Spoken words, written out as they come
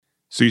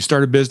So you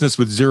start a business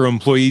with 0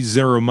 employees,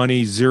 0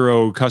 money,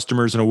 0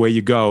 customers, and away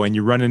you go. And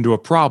you run into a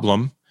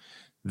problem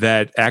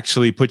that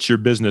actually puts your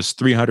business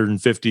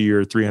 $350,000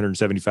 or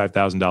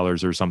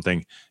 $375,000 or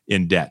something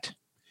in debt.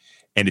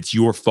 And it's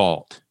your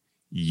fault.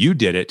 You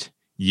did it.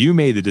 You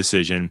made the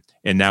decision,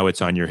 and now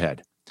it's on your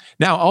head.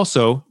 Now,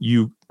 also,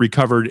 you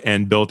recovered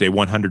and built a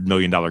 $100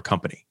 million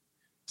company.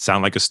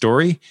 Sound like a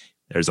story?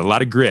 There's a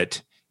lot of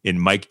grit in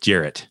Mike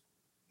Jarrett.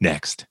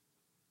 Next.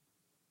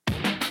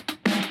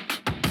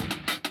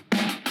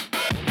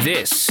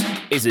 This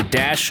is A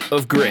Dash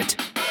of Grit.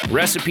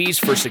 Recipes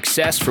for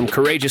success from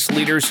courageous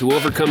leaders who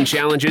overcome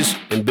challenges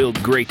and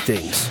build great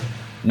things.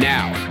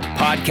 Now,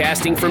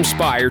 podcasting from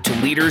Spire to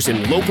leaders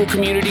in local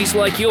communities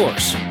like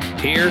yours,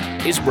 here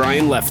is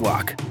Brian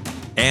Leflock.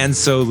 And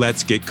so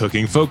let's get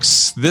cooking.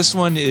 Folks, this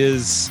one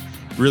is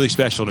really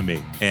special to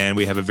me, and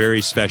we have a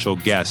very special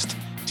guest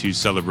to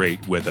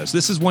celebrate with us.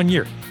 This is 1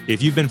 year.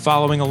 If you've been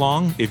following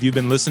along, if you've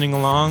been listening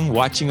along,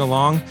 watching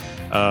along,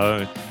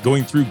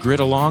 going through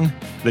grit along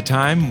the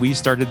time, we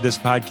started this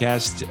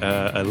podcast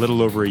a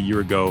little over a year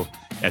ago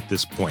at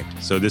this point.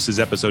 So this is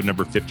episode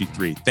number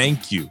 53.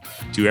 Thank you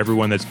to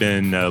everyone that's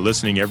been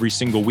listening every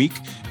single week.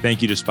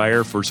 Thank you to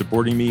Spire for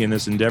supporting me in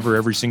this endeavor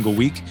every single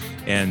week.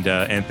 And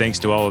thanks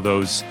to all of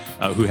those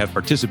who have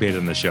participated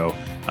in the show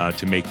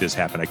to make this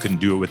happen. I couldn't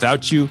do it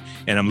without you.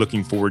 And I'm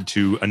looking forward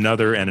to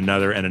another and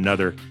another and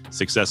another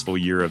successful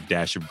year of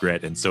Dash of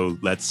Grit. And so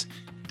let's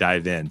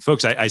dive in.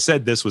 Folks, I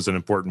said this was an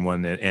important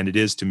one, and it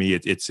is to me.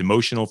 It's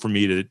emotional for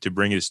me to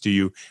bring this to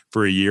you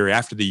for a year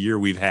after the year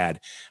we've had.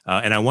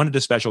 And I wanted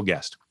a special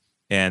guest,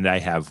 and I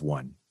have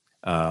one.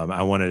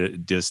 I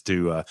wanted just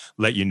to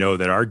let you know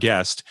that our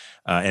guest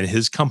and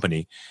his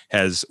company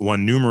has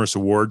won numerous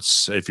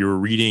awards. If you're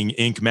reading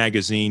Inc.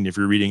 magazine, if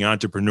you're reading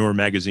Entrepreneur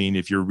magazine,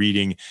 if you're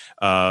reading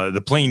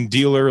The Plain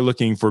Dealer,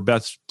 looking for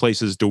best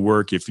places to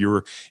work, if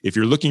you're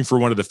looking for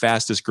one of the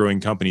fastest growing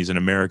companies in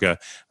America,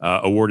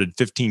 awarded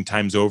 15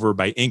 times over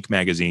by Inc.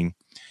 magazine,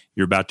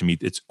 you're about to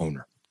meet its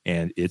owner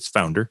and its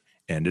founder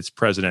and its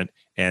president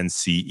and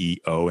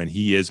CEO, and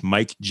he is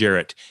Mike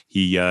Jarrett.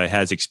 He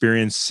has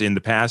experience in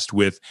the past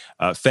with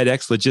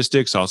FedEx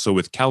Logistics, also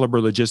with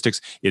Caliber Logistics.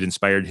 It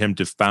inspired him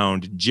to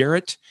found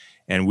Jarrett,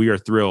 and we are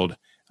thrilled,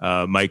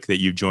 Mike,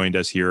 that you joined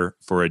us here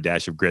for A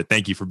Dash of Grit.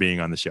 Thank you for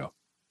being on the show.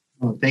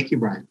 Well, thank you,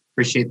 Brian.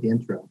 Appreciate the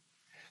intro.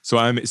 So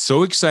I'm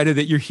so excited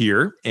that you're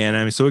here, and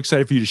I'm so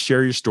excited for you to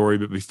share your story.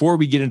 But before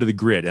we get into the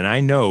grit, and I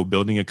know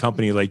building a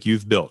company like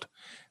you've built,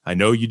 I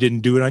know you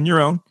didn't do it on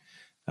your own.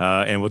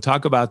 And we'll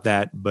talk about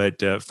that.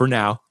 But for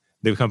now,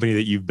 the company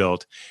that you've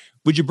built,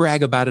 would you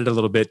brag about it a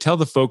little bit? Tell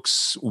the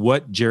folks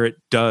what Jarrett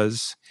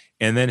does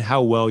and then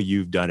how well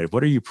you've done it.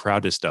 What are you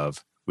proudest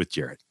of with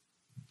Jarrett?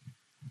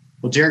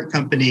 Well, Jarrett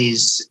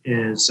Companies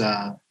is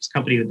a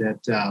company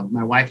that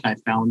my wife and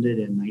I founded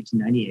in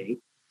 1998.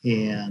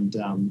 And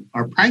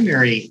our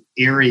primary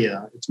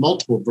area, it's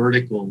multiple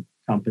vertical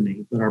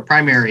company, but our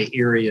primary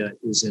area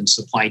is in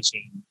supply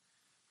chain,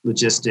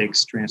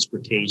 logistics,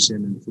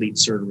 transportation, and fleet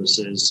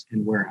services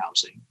and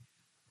warehousing.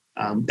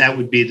 That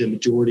would be the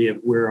majority of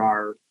where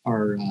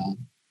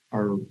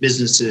our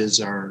businesses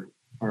are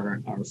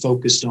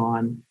focused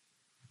on.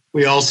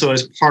 We also,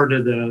 as part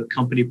of the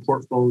company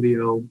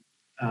portfolio,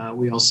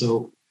 we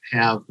also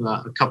have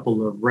a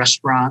couple of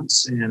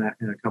restaurants and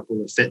a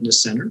couple of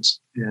fitness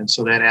centers, and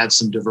so that adds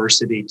some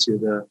diversity to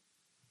the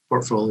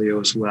portfolio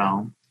as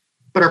well.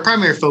 But our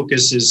primary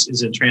focus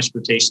is in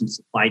transportation,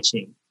 supply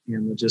chain,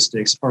 and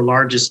logistics. Our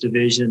largest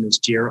division is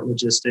Jarrett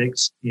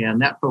Logistics,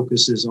 and that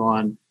focuses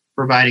on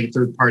providing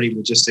third-party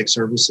logistics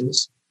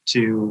services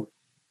to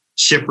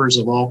shippers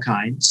of all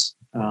kinds.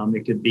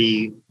 It could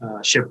be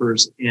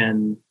shippers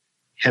in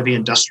heavy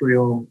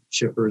industrial,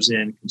 shippers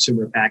in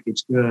consumer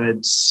packaged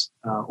goods,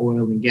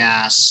 oil and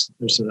gas.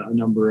 There's a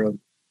number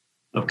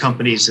of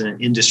companies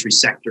and industry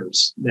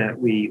sectors that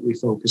we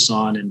focus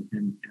on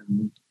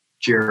in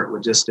Jarrett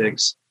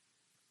Logistics.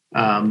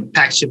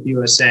 PackShip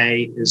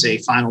USA is a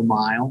final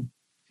mile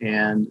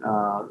and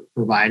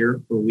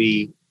provider where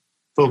we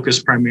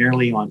focus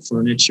primarily on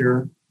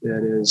furniture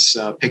that is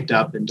picked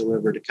up and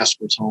delivered to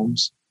customers'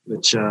 homes,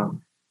 which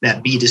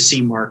that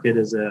B2C market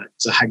is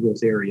a high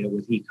growth area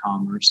with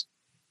e-commerce.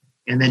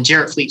 And then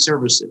Jarrett Fleet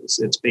Services,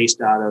 it's based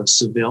out of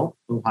Seville,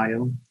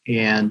 Ohio,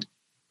 and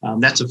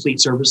that's a fleet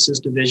services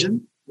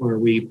division where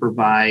we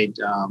provide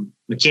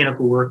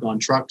mechanical work on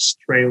trucks,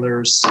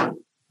 trailers,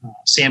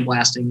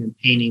 sandblasting and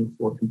painting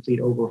for complete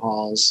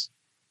overhauls.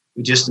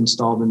 We just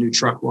installed a new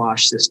truck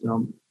wash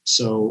system.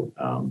 So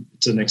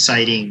it's an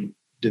exciting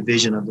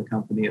division of the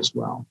company as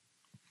well.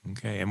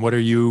 Okay. And what are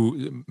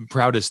you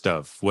proudest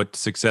of? What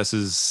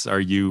successes are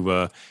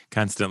you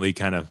constantly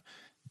kind of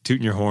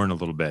tooting your horn a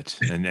little bit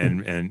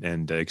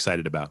and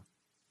excited about?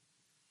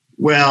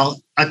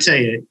 Well, I'll tell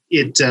you,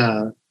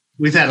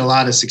 we've had a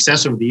lot of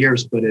success over the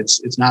years, but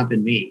it's not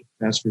been me,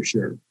 that's for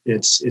sure.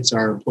 It's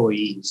our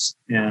employees.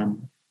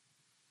 And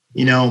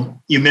you know,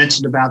 you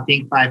mentioned about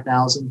the Inc.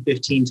 5000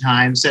 15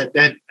 times.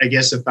 That I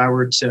guess if I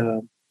were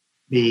to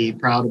be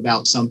proud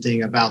about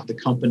something about the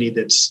company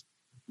that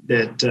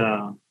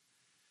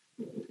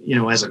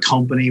as a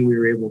company, we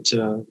were able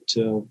to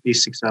be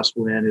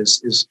successful in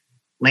is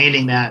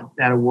landing that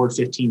award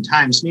 15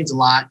 times means a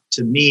lot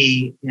to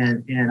me.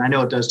 And I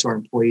know it does to our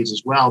employees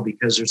as well,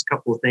 because there's a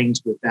couple of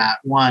things with that.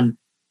 One,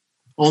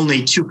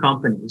 only 2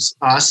 companies,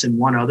 us and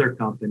one other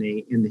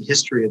company in the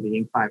history of the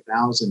Inc.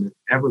 5000 have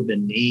ever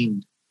been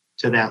named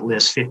to that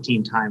list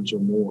 15 times or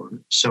more.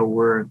 So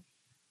we're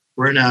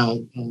in a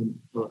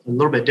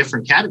little bit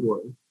different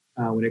category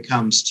when it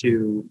comes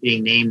to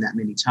being named that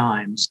many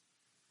times.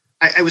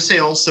 I would say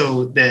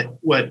also that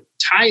what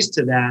ties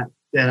to that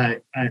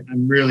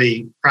I'm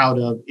really proud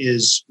of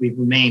is we've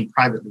remained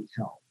privately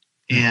held.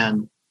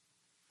 And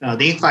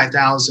the Inc.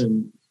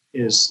 5000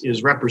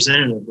 is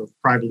representative of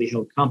privately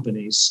held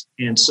companies.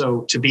 And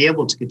so to be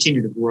able to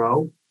continue to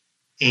grow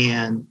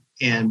and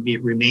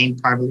remain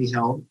privately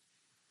held,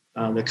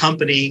 the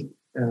company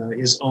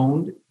is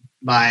owned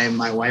by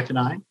my wife and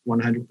I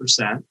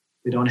 100%.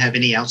 We don't have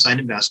any outside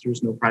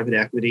investors, no private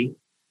equity.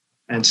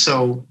 And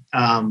so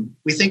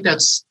we think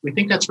that's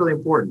really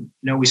important.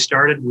 We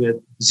started with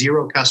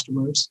 0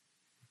 customers,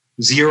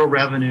 0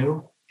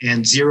 revenue,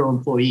 and 0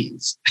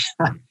 employees.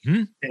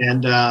 Mm-hmm.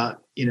 And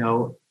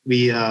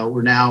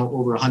we're now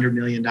over $100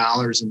 million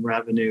in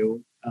revenue,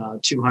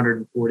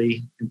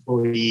 240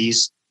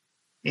 employees,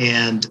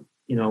 and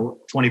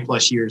 20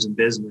 plus years in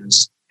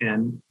business.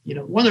 And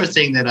one other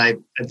thing that I'd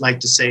like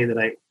to say that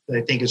I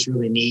think is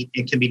really neat,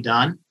 it can be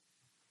done.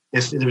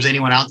 If there's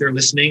anyone out there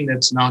listening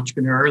that's an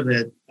entrepreneur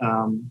that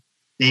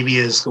maybe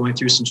is going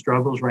through some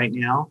struggles right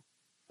now,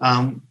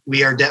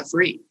 we are debt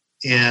free,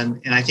 and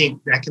I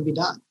think that can be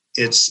done.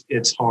 It's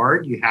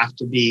hard. You have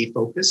to be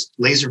focused,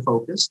 laser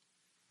focused,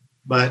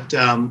 but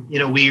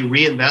we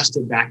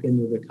reinvested back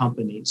into the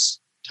companies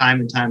time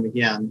and time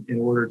again in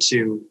order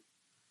to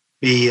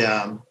be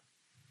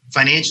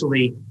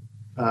financially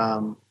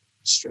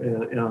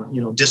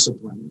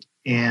disciplined,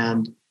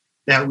 and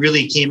that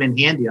really came in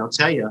handy. I'll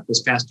tell you,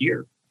 this past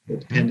year. The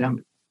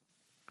pandemic.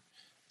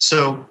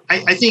 So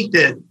I think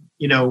that,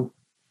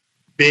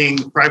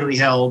 being privately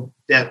held,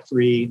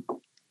 debt-free,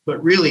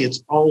 but really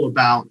it's all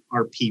about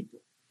our people.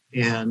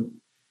 And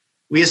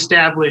we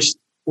established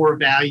core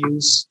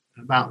values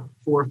about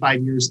 4 or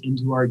 5 years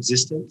into our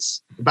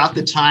existence, about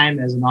the time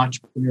as an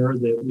entrepreneur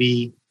that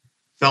we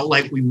felt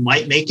like we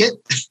might make it.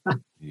 Yep.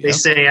 They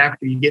say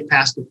after you get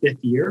past the 5th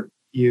year,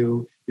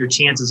 your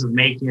chances of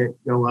making it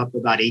go up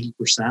about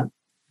 80%.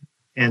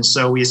 And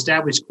so we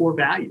established core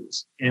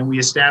values, and we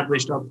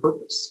established our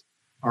purpose,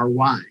 our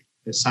why,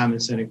 as Simon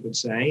Sinek would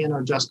say, and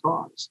our just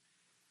cause.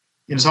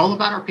 And it's all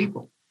about our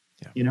people.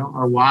 Yeah.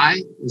 Our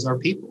why is our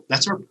people.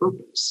 That's our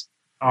purpose.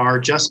 Our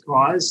just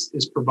cause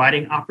is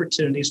providing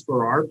opportunities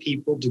for our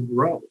people to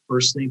grow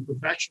personally and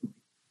professionally.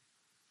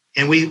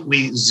 And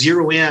we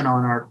zero in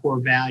on our core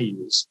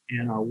values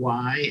and our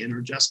why and our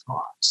just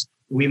cause.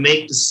 We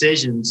make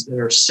decisions that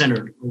are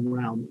centered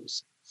around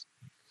those things.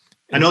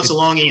 I know it's a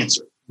long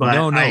answer. But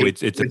no,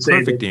 it's a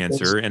perfect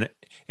answer. And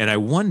I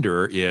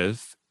wonder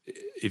if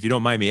you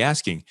don't mind me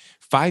asking,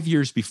 5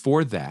 years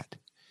before that,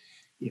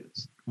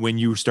 yes, when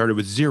you started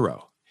with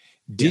 0,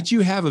 did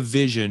you have a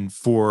vision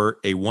for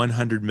a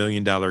 $100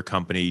 million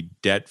company,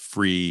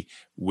 debt-free,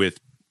 with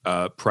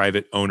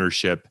private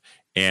ownership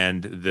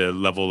and the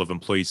level of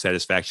employee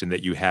satisfaction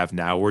that you have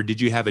now? Or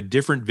did you have a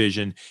different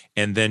vision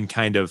and then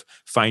kind of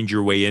find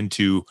your way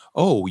into,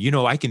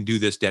 I can do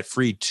this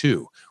debt-free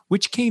too?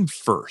 Which came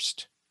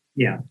first?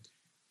 Yeah.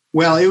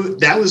 Well,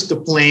 that was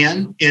the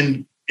plan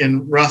in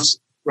rough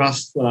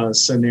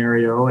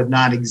scenario, and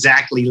not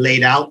exactly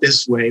laid out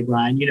this way,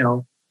 Brian.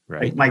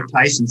 Right. Like Mike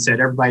Tyson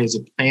said, everybody has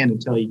a plan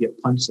until you get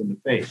punched in the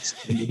face.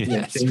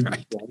 That's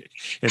right.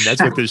 And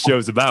that's what this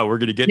show's about. We're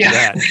going to get to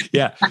that.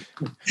 Yeah.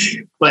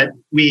 But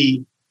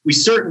we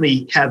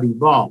certainly have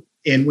evolved.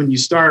 And when you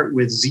start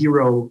with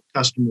 0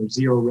 customers,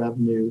 0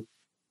 revenue,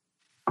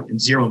 and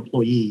 0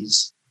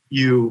 employees,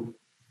 we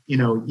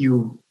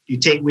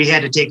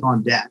had to take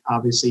on debt,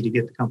 obviously, to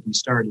get the company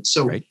started.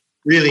 So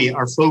really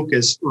our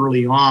focus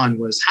early on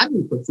was, how do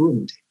we put food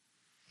on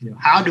the table?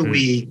 How do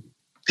we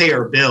pay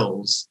our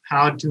bills?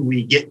 How do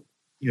we get,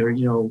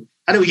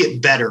 how do we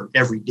get better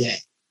every day?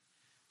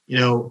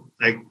 I'm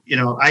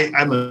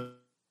a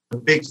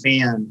big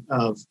fan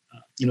of,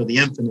 The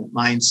Infinite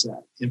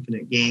Mindset.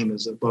 Infinite Game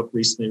is a book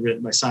recently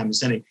written by Simon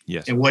Sinek.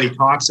 Yes. And what he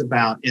talks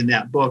about in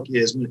that book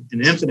is an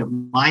infinite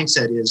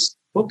mindset is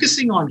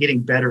focusing on getting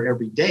better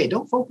every day.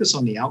 Don't focus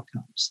on the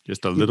outcomes.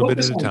 Just a little bit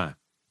at a time.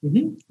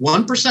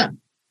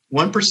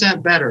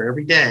 1% better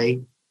every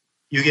day.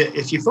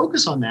 If you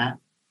focus on that,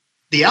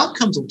 the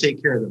outcomes will take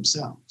care of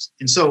themselves.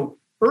 And so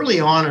early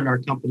on in our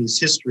company's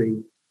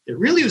history, it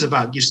really was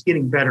about just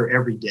getting better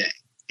every day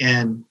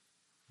and,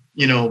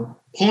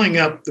 pulling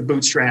up the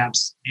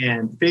bootstraps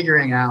and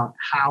figuring out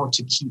how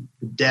to keep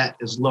the debt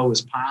as low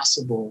as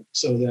possible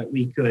so that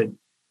we could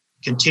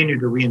continue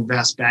to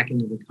reinvest back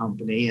into the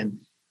company. And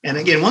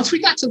again, once we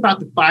got to about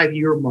the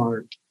 5-year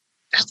mark,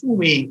 that's when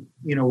we,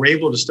 were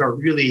able to start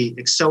really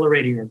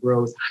accelerating our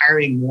growth,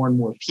 hiring more and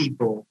more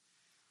people.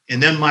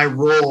 And then my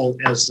role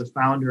as the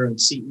founder and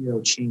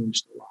CEO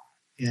changed a lot.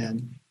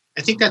 And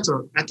I think that's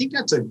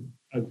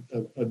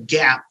a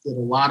gap that a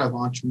lot of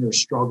entrepreneurs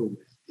struggle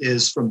with,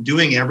 is from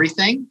doing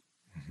everything.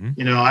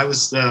 Mm-hmm. I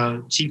was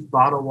the chief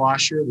bottle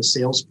washer, the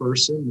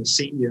salesperson, the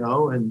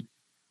CEO, and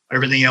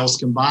everything else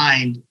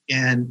combined.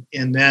 And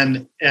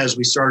then as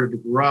we started to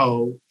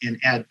grow and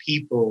add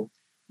people,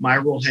 my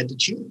role had to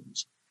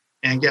change.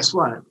 And guess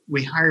what?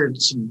 We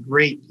hired some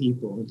great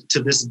people.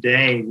 To this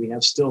day, we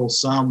have still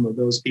some of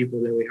those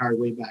people that we hired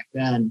way back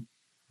then.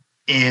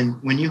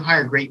 And when you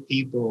hire great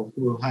people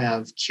who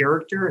have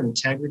character and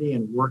integrity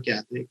and work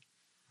ethic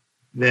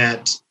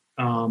that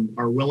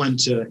are willing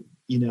to,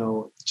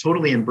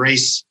 totally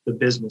embrace the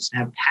business and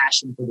have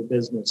passion for the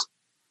business,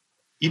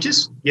 you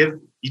just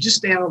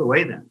stay out of the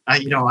way then.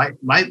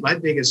 My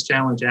biggest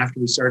challenge after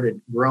we started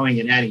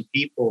growing and adding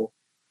people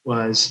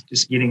was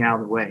just getting out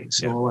of the way.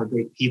 So all our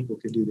great people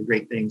could do the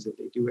great things that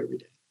they do every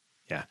day.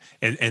 Yeah.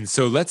 And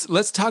so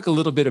let's talk a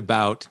little bit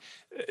about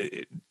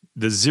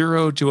the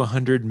 $0 to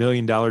 $100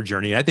 million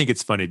journey. I think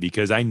it's funny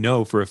because I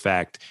know for a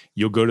fact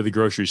you'll go to the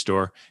grocery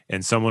store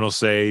and someone will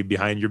say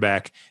behind your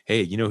back,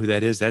 "Hey, you know who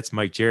that is? That's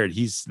Mike Jarrett.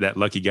 He's that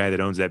lucky guy that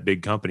owns that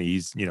big company.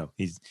 He's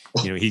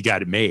he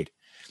got it made."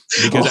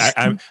 Because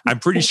I'm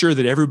pretty sure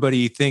that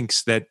everybody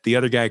thinks that the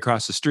other guy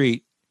across the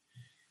street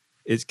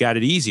it's got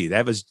it easy.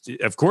 That was,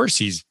 of course,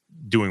 he's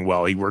doing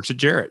well. He works at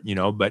Jarrett,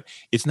 but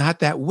it's not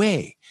that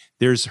way.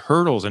 There's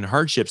hurdles and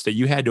hardships that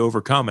you had to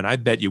overcome. And I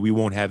bet you we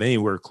won't have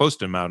anywhere close to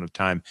the amount of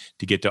time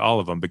to get to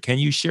all of them. But can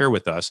you share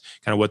with us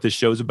kind of what this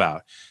show's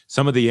about?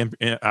 Some of the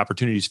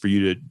opportunities for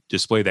you to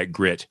display that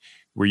grit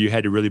where you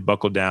had to really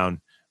buckle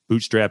down,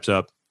 bootstraps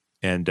up,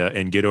 and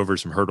get over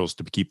some hurdles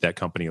to keep that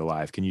company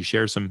alive. Can you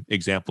share some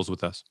examples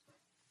with us?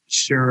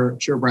 Sure,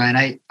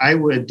 Brian. I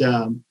would,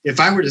 if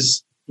I were to,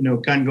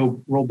 kind of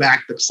go roll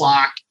back the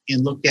clock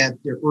and look at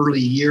the early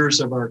years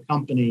of our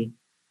company,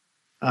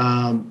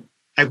 I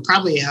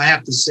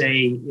have to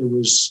say it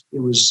was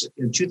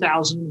in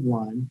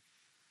 2001.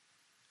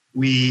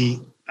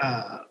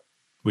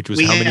 Which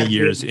was how many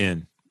years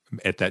in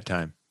at that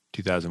time?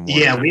 2001.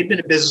 Yeah, we had been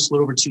in business a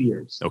little over 2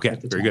 years. Okay,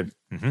 very good.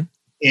 Mm-hmm.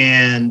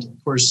 And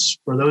of course,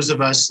 for those of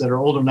us that are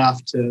old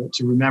enough to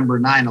remember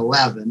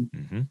 9/11,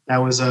 mm-hmm. that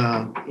was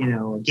a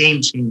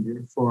game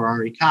changer for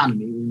our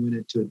economy. We went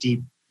into a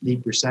deep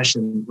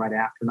recession right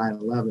after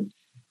 9/11.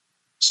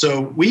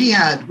 So we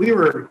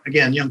were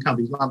again young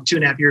companies, about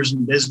 2.5 years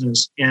in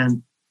business,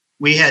 and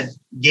we had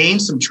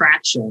gained some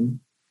traction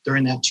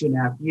during that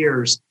 2.5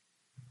 years,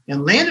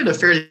 and landed a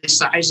fairly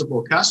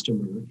sizable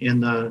customer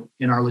in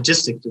our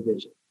logistics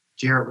division,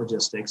 Jarrett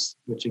Logistics,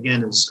 which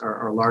again is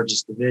our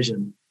largest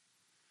division.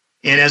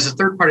 And as a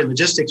third-party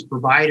logistics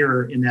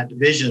provider in that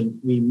division,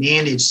 we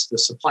managed the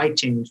supply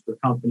chains for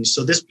companies.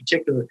 So this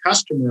particular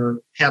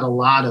customer had a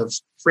lot of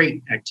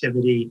freight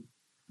activity,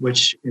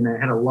 which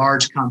had a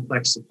large,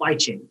 complex supply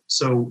chain.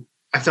 So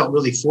I felt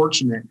really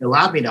fortunate. It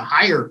allowed me to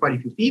hire quite a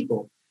few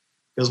people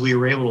because we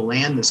were able to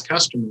land this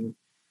customer.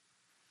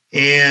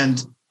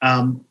 And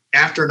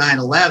after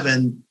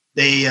 9/11,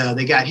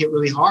 they got hit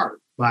really hard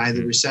by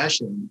the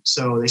recession.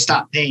 So they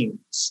stopped paying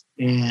us.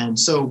 And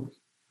so,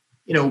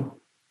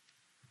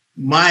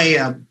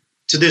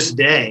 to this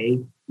day,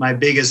 my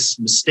biggest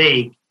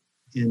mistake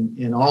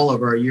in all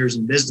of our years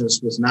in business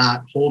was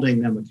not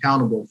holding them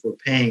accountable for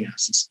paying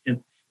us.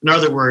 In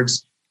other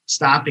words,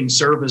 stopping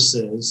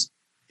services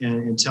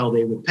until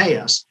they would pay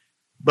us.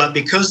 But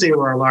because they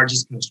were our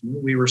largest customer,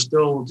 we were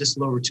still just a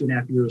little over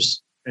 2.5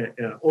 years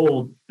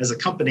old as a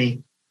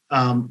company.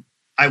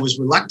 I was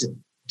reluctant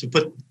to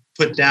put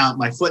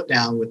my foot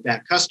down with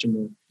that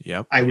customer.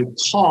 Yep. I would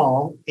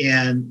call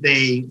and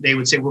they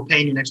would say, "We're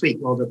paying you next week."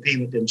 Well, the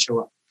payment didn't show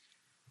up.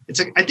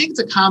 I think it's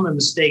a common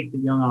mistake that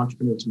young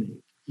entrepreneurs make.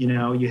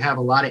 You have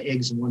a lot of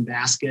eggs in one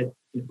basket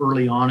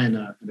early on in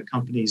a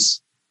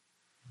company's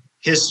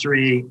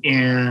history,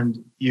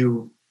 and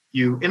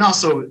and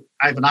also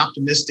I have an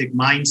optimistic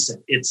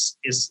mindset.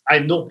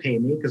 They'll pay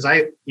me because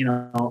I've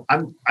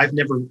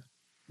never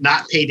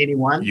not paid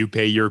anyone. You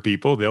pay your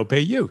people, they'll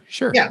pay you.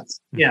 Sure. Yes.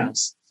 Mm-hmm.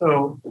 Yes.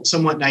 So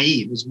somewhat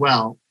naive as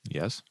well.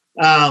 Yes.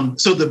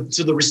 So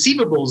the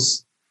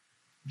receivables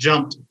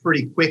jumped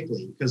pretty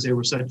quickly because they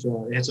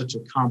had such a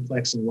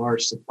complex and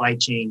large supply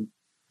chain.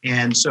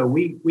 And so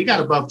we got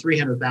above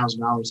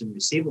 $300,000 in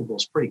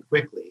receivables pretty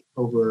quickly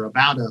over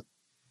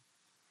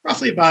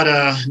roughly about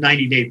a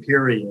 90-day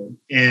period.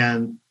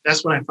 And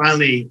that's when I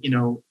finally,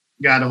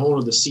 got a hold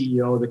of the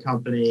CEO of the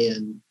company,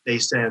 and they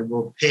said,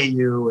 "We'll pay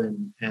you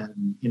and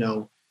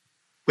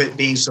quit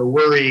being so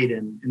worried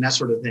and that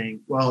sort of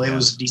thing." Well, it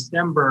was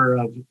December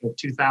of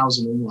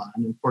 2001.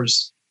 And of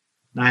course,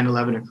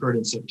 9/11 occurred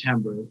in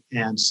September.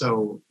 And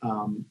so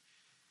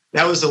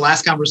that was the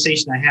last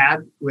conversation I had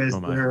with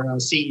their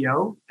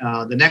CEO.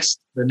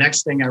 The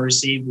next thing I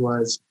received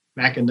was,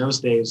 back in those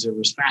days, there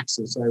was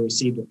faxes. So I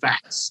received a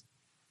fax.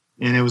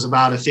 And it was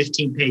about a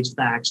 15-page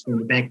fax from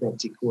the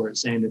bankruptcy court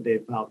saying that they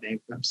had filed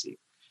bankruptcy.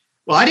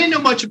 Well, I didn't know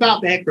much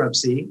about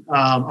bankruptcy,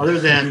 other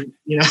than,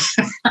 you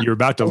were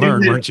about to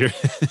learn, weren't you?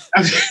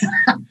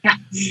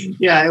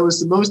 Yeah, it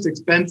was the most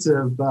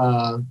expensive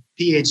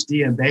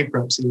PhD in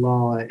bankruptcy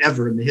law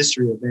ever in the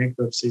history of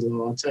bankruptcy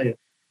law. I'll tell you.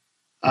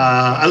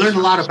 I learned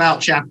a lot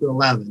about Chapter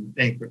 11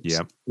 bankruptcy.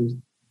 Yep.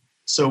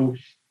 So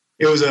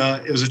it was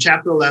a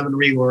Chapter 11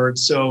 reorg.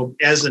 So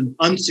as an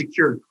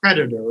unsecured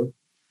creditor,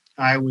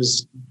 I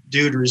was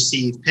due to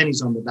receive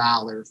pennies on the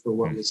dollar for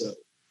what was owed,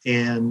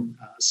 and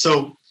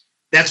so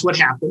that's what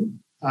happened.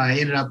 I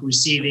ended up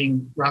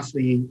receiving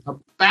roughly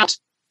about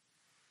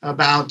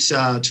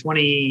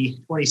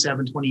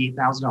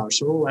 $28,000,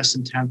 so a little less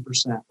than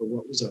 10% of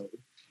what was owed.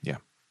 Yeah.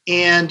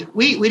 And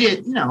we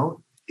did,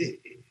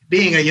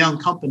 being a young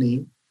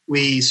company,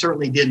 we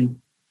certainly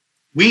didn't,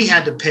 we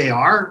had to pay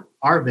our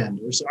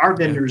vendors. Our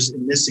vendors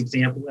in this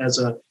example, as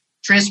a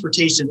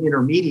transportation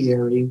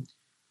intermediary,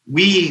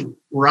 we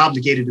were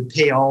obligated to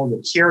pay all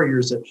the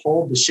carriers that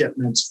hauled the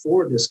shipments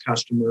for this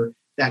customer.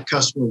 That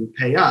customer would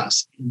pay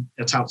us. And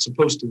that's how it's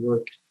supposed to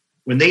work.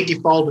 When they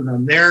defaulted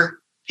on their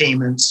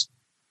payments,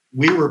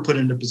 we were put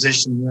in a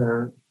position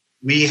where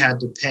we had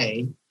to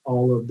pay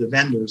all of the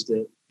vendors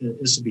that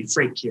this would be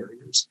freight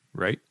carriers.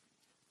 Right.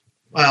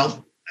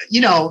 Well,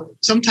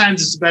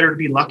 sometimes it's better to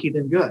be lucky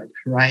than good,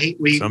 right?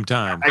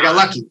 Sometimes. I got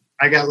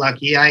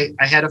lucky. I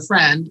had a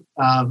friend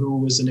who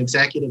was an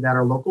executive at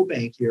our local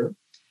bank here.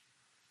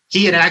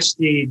 He had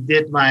actually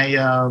did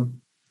my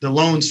the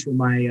loans for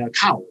my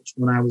college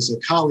when I was a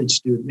college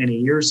student many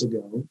years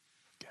ago,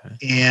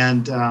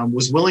 and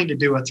was willing to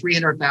do a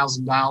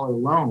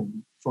 $300,000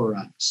 loan for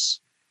us.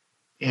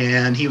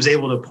 And he was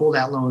able to pull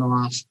that loan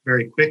off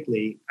very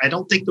quickly. I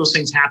don't think those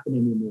things happen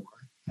anymore.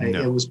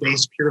 No. It was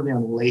based purely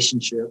on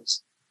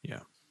relationships. Yeah.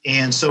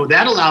 And so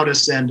that allowed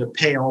us then to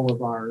pay all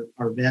of our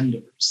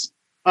vendors.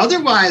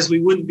 Otherwise,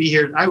 we wouldn't be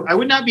here. I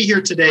would not be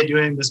here today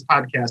doing this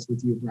podcast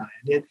with you,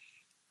 Brian.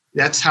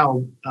 That's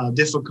how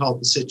difficult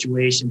the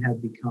situation had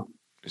become.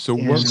 So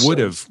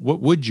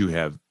what would you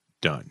have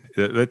done?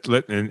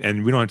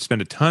 And we don't have to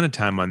spend a ton of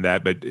time on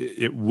that, but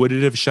would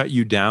it have shut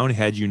you down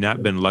had you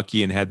not been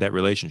lucky and had that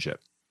relationship?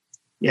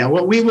 Yeah,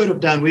 what we would have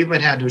done, we would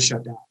have had to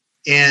shut down.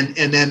 And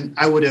then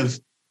I would have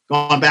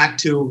gone back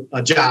to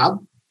a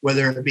job,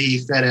 whether it be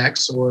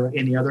FedEx or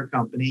any other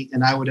company,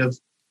 and I would have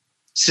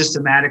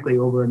systematically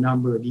over a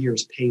number of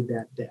years paid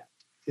that debt.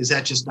 Because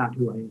that's just not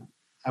who I am.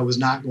 I was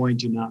not going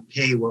to not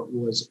pay what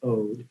was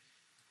owed.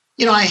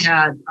 I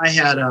had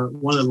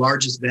one of the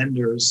largest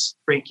vendors,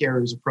 freight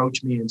carriers,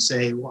 approach me and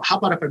say, well, how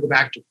about if I go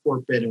back to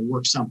corporate and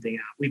work something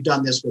out? We've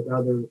done this with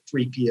other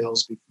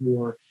 3PLs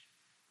before.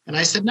 And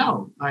I said,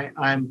 no,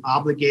 I'm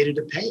obligated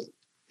to pay.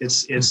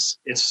 It's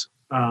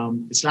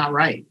not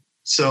right.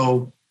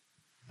 So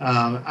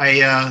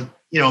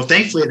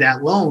thankfully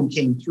that loan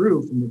came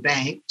through from the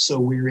bank. So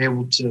we were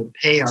able to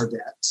pay our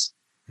debts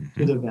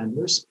to the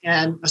vendors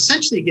and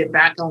essentially get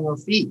back on our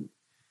feet.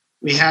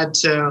 We had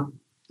to,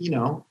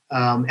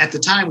 at the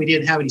time we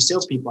didn't have any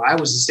salespeople. I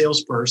was a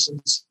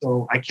salesperson,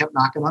 so I kept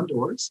knocking on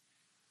doors,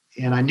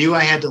 and I knew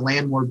I had to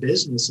land more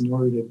business in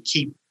order to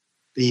keep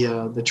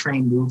the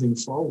train moving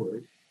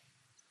forward.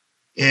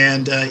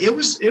 And it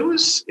was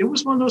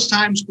one of those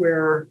times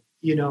where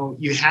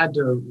you had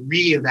to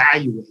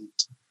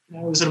reevaluate.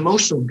 It was an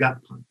emotional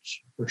gut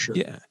punch for sure.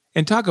 Yeah,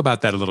 and talk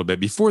about that a little bit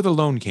before the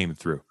loan came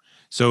through.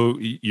 So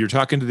you're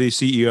talking to the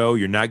CEO,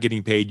 you're not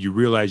getting paid, you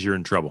realize you're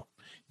in trouble.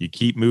 You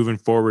keep moving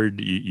forward,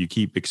 you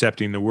keep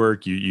accepting the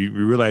work, you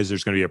realize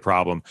there's going to be a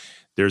problem.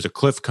 There's a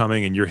cliff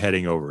coming and you're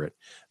heading over it.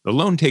 The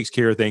loan takes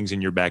care of things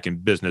and you're back in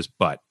business,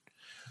 but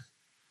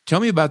tell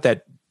me about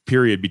that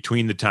period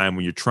between the time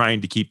when you're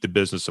trying to keep the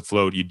business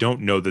afloat. You don't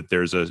know that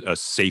there's a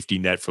safety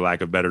net, for lack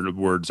of better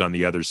words, on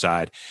the other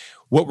side.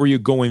 What were you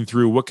going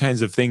through? What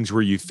kinds of things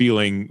were you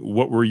feeling?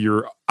 What were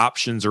your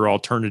options or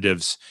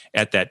alternatives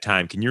at that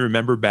time? Can you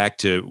remember back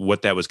to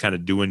what that was kind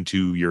of doing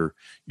to your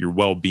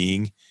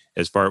well-being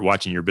as far as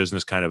watching your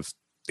business kind of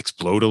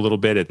explode a little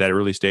bit at that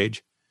early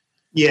stage?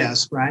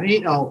 Yes,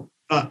 Brian.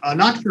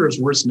 An entrepreneur's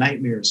worst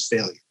nightmare is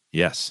failure.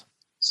 Yes.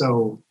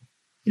 So,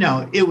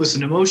 it was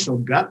an emotional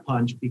gut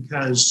punch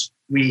because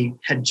we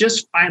had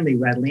just finally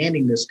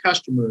landing this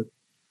customer.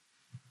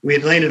 We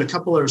had landed a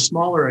couple of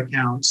smaller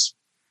accounts,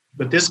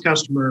 but this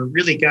customer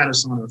really got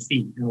us on our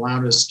feet and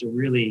allowed us to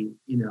really,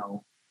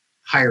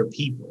 hire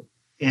people.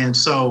 And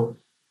so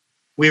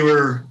we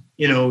were,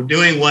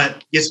 doing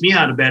what gets me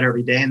out of bed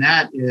every day, and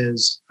that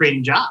is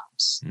creating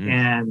jobs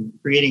and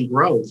creating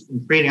growth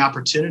and creating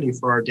opportunity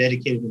for our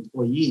dedicated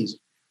employees,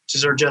 which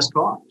is our just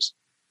cause.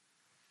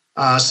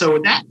 So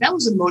that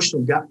was an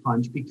emotional gut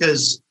punch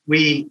because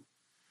we,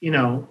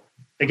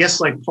 I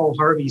guess like Paul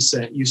Harvey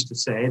used to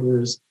say,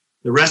 there's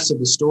the rest of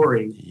the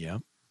story. Yeah.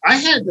 I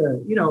had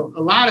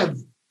a lot of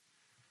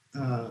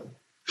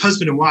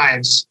husband and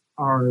wives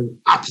are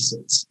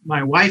opposites.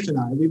 My wife and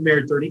I, we've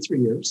married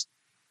 33 years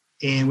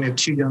and we have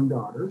 2 young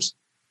daughters.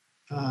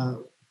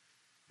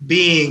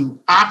 Being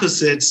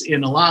opposites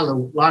in a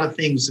lot of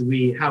things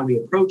how we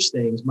approach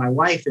things. My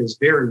wife is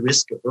very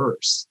risk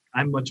averse.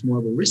 I'm much more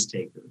of a risk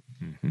taker.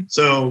 Mm-hmm.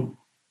 So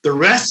the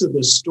rest of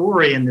the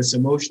story and this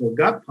emotional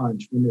gut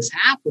punch when this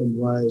happened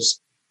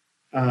was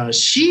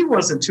she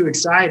wasn't too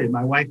excited.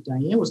 My wife,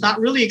 Diane, was not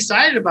really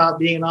excited about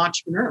being an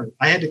entrepreneur.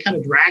 I had to kind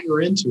of drag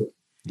her into it.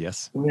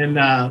 Yes.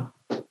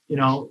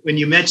 When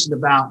you mentioned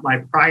about my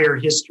prior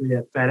history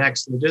at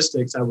FedEx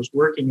Logistics, I was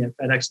working at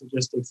FedEx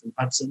Logistics in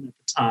Hudson at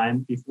the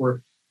time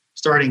before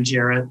starting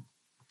Jarrett.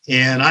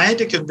 And I had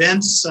to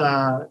convince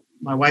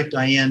my wife,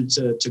 Diane,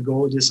 to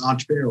go this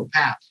entrepreneurial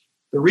path.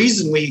 The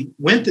reason we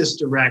went this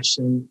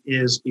direction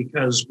is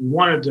because we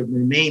wanted to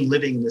remain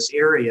living in this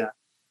area.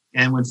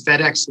 And when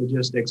FedEx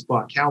Logistics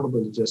bought Caliber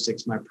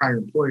Logistics, my prior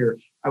employer,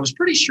 I was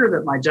pretty sure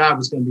that my job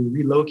was going to be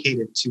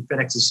relocated to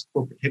FedEx's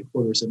corporate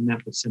headquarters in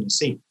Memphis,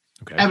 Tennessee.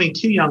 Okay. Having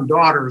 2 young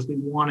daughters, we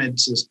wanted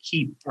to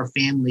keep our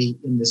family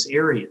in this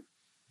area.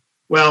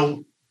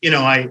 Well,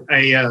 I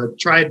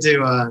tried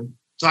to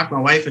talk my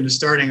wife into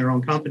starting her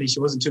own company. She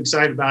wasn't too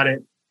excited about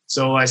it.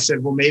 So I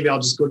said, well, maybe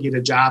I'll just go get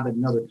a job at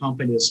another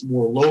company that's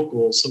more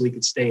local so we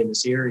could stay in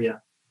this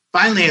area.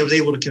 Finally, I was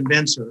able to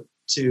convince her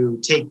to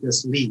take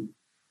this leap.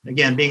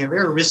 Again, being a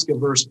very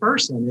risk-averse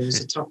person, it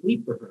was a tough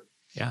leap for her.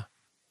 Yeah.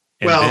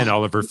 And then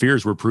all of her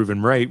fears were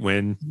proven right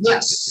when...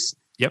 Yes.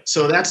 Yep.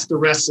 So that's the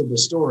rest of the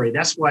story.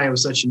 That's why it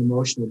was such an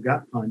emotional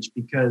gut punch,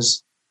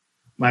 because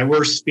my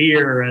worst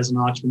fear as an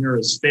entrepreneur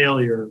is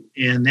failure.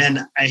 And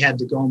then I had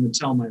to go home and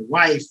tell my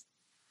wife,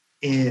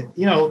 and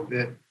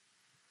that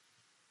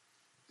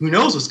who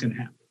knows what's going to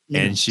happen.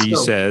 And she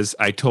says,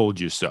 I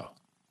told you so.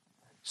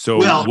 So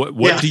what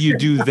yeah. do you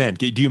do then?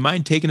 Do you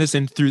mind taking us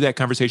in through that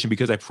conversation?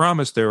 Because I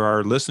promise there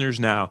are listeners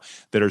now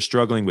that are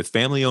struggling with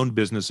family-owned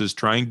businesses,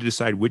 trying to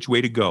decide which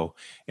way to go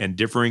and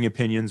differing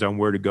opinions on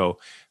where to go.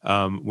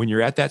 When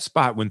you're at that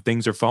spot, when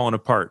things are falling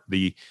apart,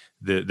 the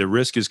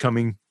risk is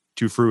coming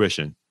to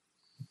fruition.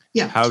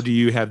 Yeah. How do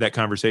you have that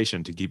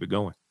conversation to keep it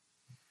going?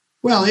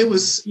 Well, it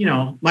was,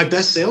 my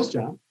best sales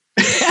job.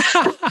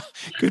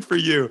 Good for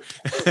you.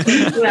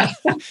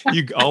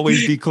 You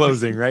always be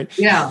closing, right?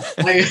 Yeah.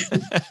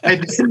 I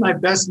did my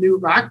best new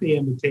Rockney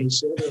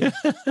invitation.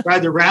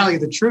 Tried to rally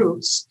the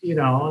troops, it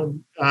was.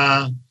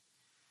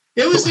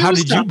 How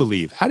did you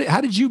believe? How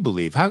did you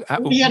believe?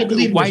 You had to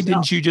believe why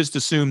yourself. didn't you just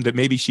assume that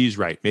maybe she's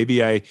right?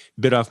 Maybe I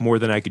bit off more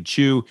than I could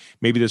chew.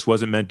 Maybe this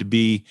wasn't meant to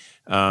be.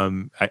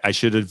 I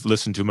should have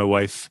listened to my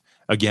wife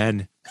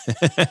again.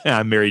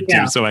 I'm married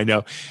too, so I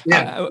know.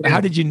 Yeah.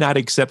 How did you not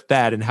accept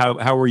that? And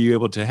how were you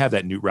able to have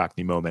that Newt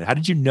Rockney moment? How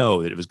did you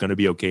know that it was going to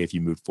be okay if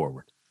you moved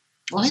forward?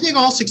 Well, I think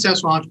all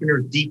successful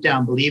entrepreneurs deep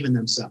down believe in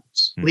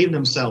themselves, believe in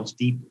themselves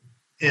deeply.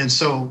 And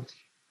so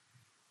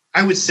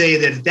I would say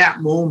that at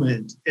that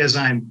moment, as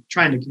I'm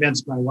trying to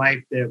convince my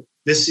wife that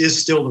this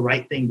is still the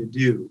right thing to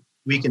do,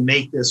 we can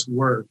make this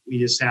work. We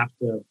just have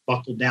to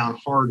buckle down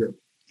harder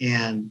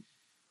and,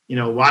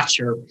 watch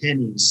our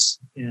pennies.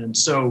 And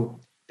so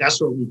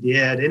that's what we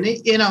did. And,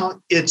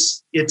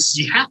 it's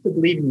you have to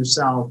believe in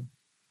yourself.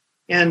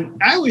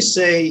 And I always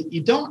say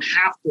you don't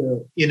have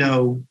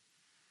to,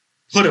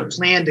 put a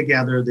plan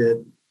together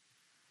that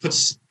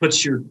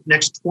puts your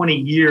next 20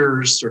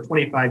 years or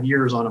 25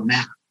 years on a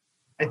map.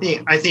 I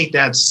think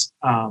that's,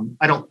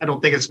 I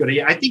don't think it's good.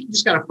 I think you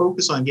just got to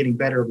focus on getting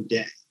better every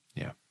day.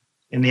 Yeah.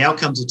 And the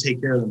outcomes will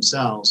take care of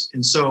themselves.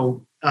 And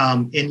so,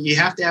 and you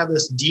have to have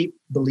this deep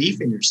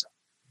belief in yourself.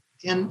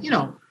 And,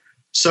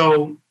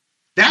 so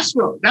that's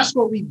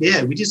what we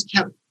did. We just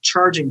kept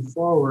charging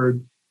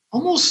forward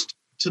almost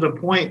to the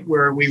point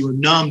where we were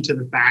numb to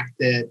the fact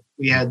that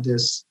we had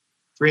this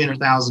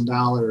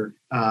 $300,000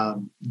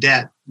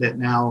 debt that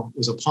now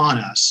was upon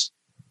us.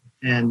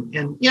 And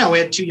we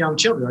had 2 young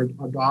children.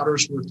 Our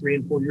daughters were 3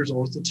 and 4 years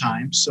old at the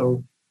time.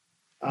 So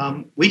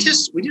we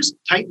just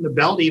tightened the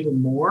belt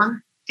even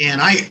more.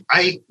 And I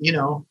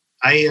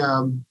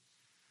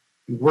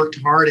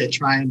worked hard at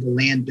trying to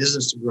land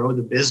business to grow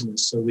the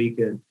business so we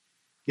could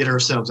get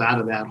ourselves out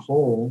of that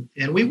hole.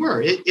 And we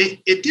were.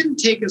 It didn't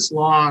take us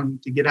long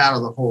to get out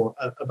of the hole.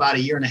 About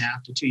 1.5 years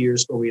to 2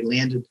 years where we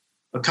landed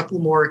a couple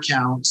more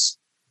accounts.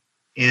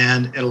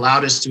 And it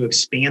allowed us to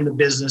expand the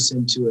business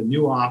into a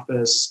new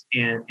office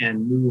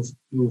and move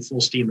full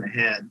steam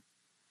ahead.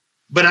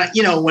 But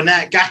when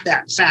I got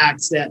that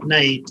fax that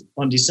night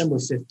on December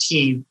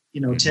 15th,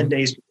 10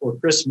 days before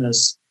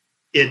Christmas,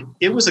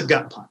 it was a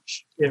gut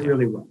punch. It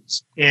really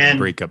was. And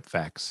breakup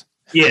fax.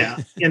 Yeah,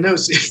 and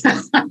those,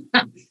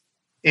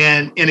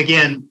 and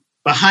again,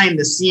 behind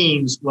the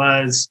scenes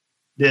was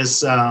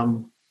this,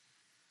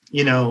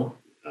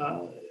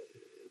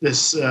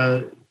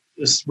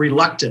 this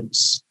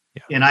reluctance.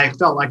 Yeah. And I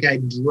felt like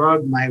I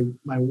drugged my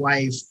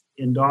wife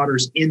and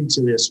daughters into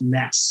this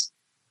mess.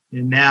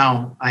 And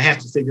now I have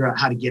to figure out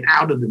how to get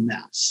out of the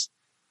mess.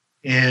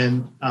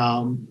 And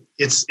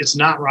it's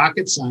not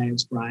rocket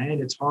science,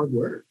 Brian. It's hard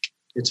work.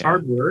 It's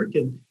hard work,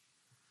 and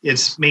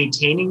it's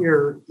maintaining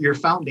your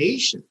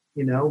foundation.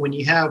 When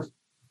you have,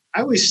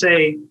 I always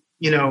say,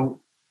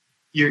 your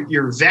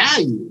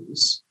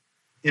values,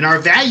 and our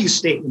value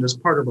statement as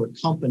part of our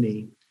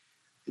company,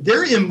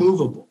 they're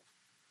immovable.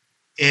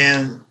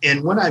 And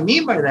what I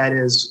mean by that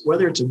is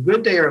whether it's a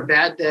good day or a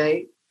bad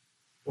day,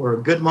 or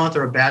a good month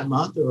or a bad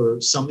month, or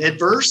some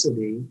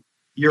adversity,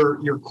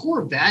 your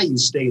core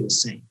values stay the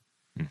same.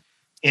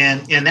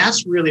 And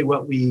that's really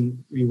what we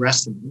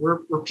rest in. We're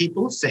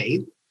people of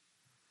faith.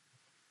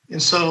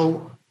 And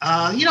so,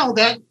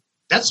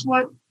 that's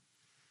what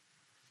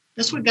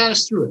got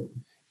us through it.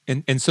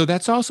 And so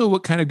that's also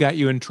what kind of got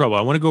you in trouble.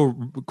 I want to go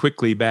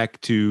quickly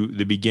back to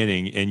the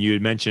beginning. And you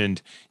had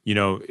mentioned,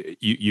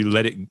 you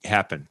let it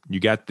happen. You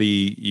got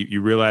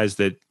you realized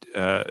that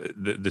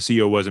the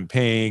CEO wasn't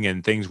paying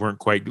and things weren't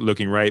quite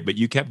looking right, but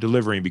you kept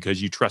delivering because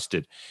you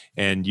trusted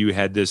and you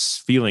had this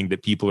feeling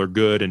that people are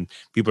good and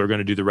people are going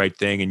to do the right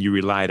thing, and you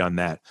relied on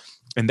that.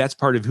 And that's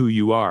part of who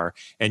you are.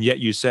 And yet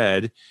you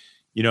said,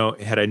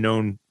 had I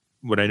known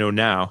what I know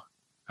now,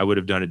 I would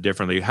have done it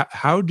differently.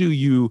 How do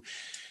you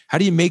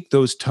make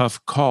those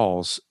tough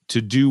calls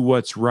to do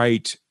what's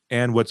right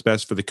and what's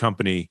best for the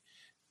company?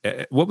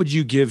 What would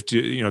you give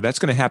to, that's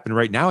going to happen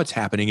right now. It's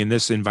happening in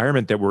this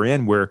environment that we're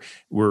in, where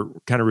we're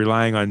kind of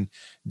relying on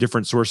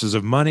different sources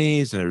of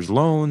monies, and there's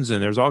loans,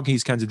 and there's all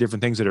these kinds of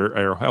different things that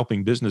are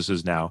helping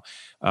businesses now.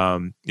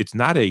 It's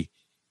not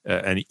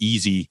an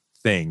easy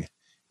thing,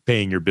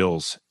 paying your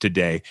bills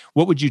today.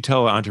 What would you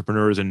tell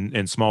entrepreneurs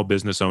and small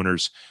business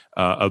owners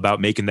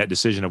about making that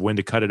decision of when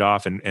to cut it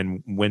off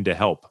and when to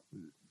help?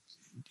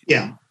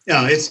 Yeah,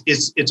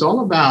 it's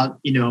all about,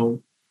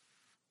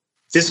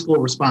 fiscal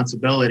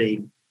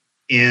responsibility.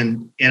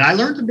 And I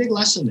learned a big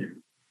lesson there.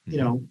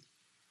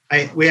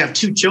 We have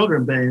 2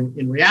 children, but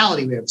in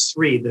reality, we have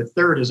 3. The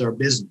third is our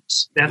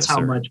business. That's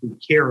how much we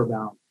care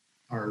about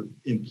our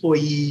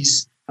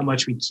employees, how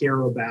much we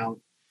care about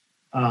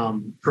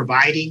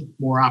providing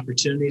more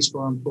opportunities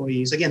for our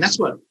employees. Again, that's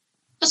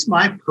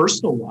my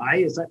personal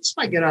why. That's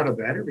why I get out of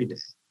bed every day,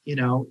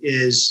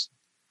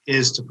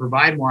 is to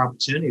provide more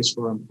opportunities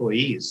for our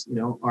employees,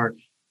 or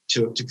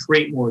to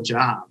create more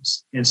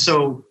jobs. And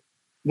so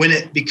when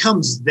it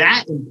becomes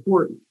that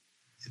important,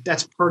 if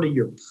that's part of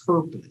your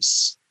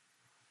purpose,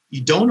 you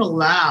don't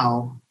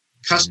allow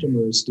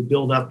customers to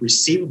build up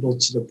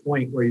receivables to the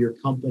point where your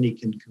company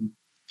can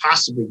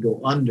possibly go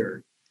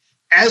under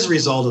as a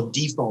result of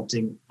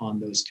defaulting on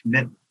those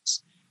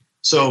commitments.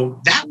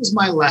 So that was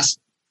my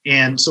lesson.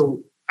 And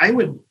so I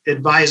would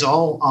advise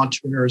all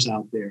entrepreneurs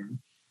out there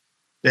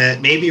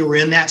that maybe we're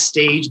in that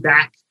stage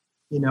back,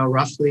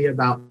 roughly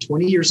about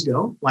 20 years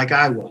ago, like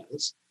I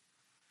was,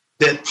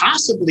 that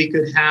possibly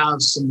could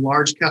have some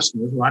large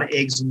customers, a lot of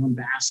eggs in one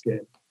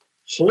basket.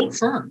 Hold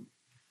firm.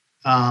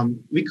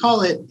 We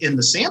call it, in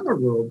the Sandler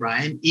world,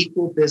 Brian,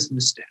 equal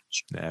business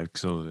stature.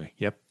 Absolutely.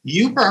 Yep.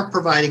 You are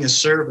providing a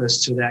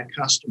service to that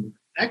customer.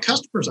 That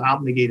customer is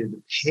obligated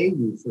to pay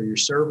you for your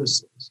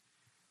services.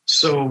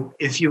 So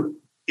if you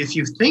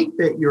think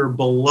that you're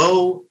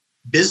below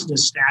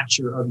business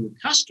stature of your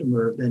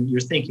customer, then you're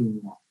thinking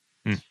wrong.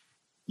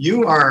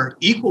 You are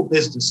equal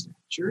business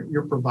stature.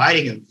 You're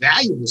providing a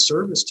valuable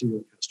service to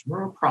your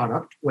customer, a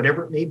product,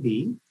 whatever it may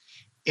be.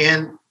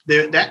 And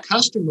that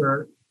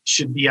customer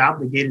should be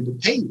obligated to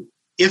pay you.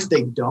 If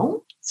they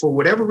don't, for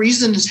whatever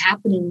reason is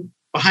happening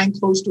behind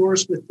closed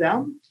doors with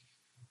them,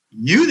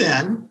 you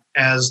then,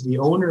 as the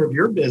owner of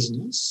your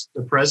business,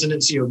 the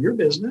president, CEO of your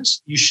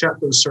business, you shut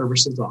those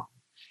services off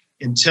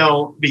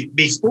until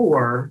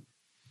before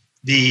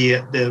the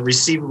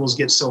receivables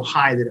get so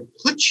high that it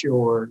puts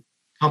your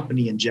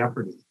company in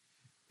jeopardy.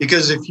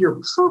 Because if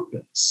your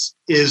purpose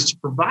is to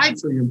provide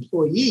for your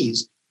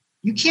employees,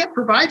 you can't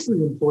provide for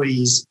your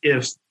employees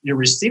if your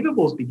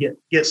receivables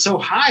get so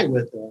high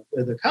with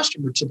a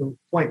customer to the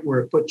point where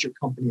it puts your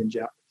company in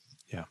jeopardy.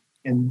 Yeah.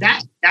 And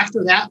that,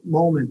 after that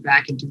moment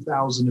back in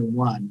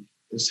 2001,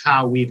 is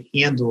how we've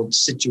handled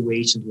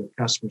situations with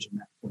customers from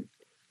that point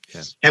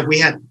forward. Yeah. Have we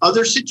had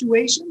other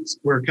situations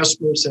where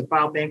customers have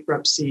filed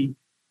bankruptcy,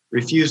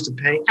 refused to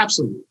pay?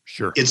 Absolutely.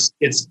 Sure. It's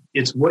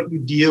what you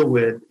deal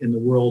with in the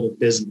world of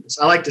business.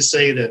 I like to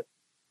say that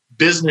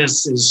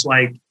business is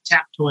like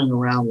tiptoeing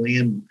around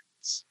landmines.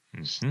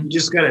 Mm-hmm. You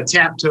just got to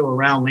tiptoe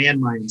around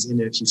landmines. And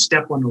if you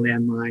step on the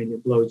landmine,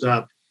 it blows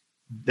up.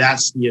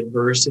 That's the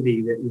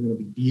adversity that you're going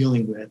to be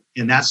dealing with.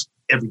 And that's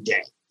every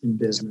day in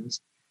business.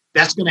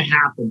 That's going to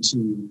happen to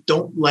you.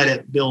 Don't let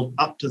it build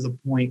up to the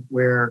point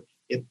where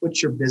it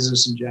puts your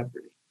business in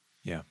jeopardy.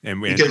 Yeah.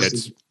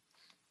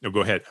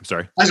 Go ahead. I'm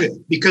sorry.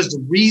 Because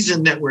the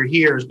reason that we're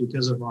here is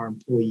because of our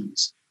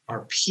employees.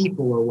 Our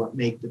people are what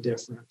make the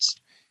difference.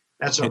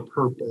 That's our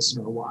purpose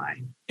and our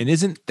why. And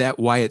isn't that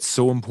why it's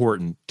so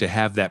important to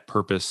have that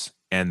purpose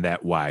and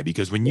that why?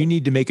 Because when you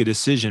need to make a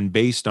decision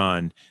based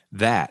on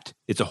that,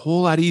 it's a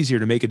whole lot easier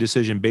to make a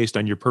decision based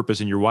on your purpose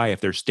and your why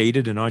if they're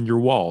stated and on your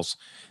walls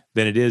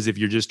than it is if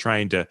you're just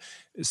trying to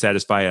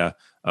satisfy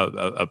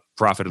a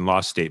profit and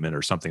loss statement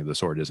or something of the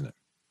sort, isn't it?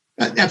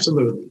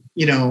 Absolutely.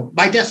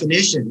 By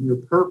definition, your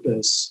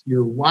purpose,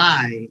 your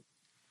why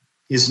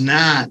is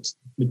not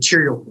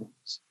material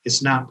things.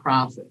 It's not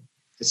profit.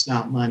 It's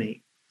not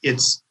money.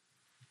 It's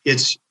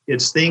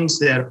things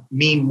that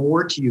mean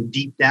more to you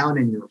deep down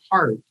in your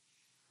heart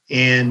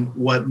and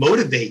what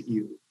motivate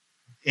you.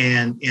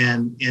 And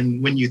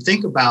when you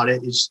think about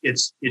it,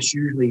 it's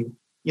usually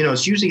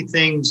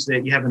things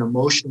that you have an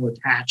emotional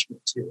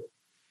attachment to.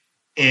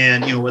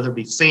 And, whether it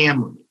be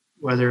family,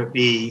 whether it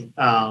be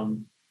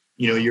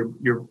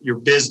your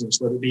business,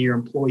 whether it be your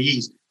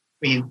employees.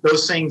 I mean,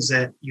 those things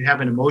that you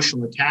have an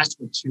emotional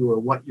attachment to, or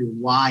what your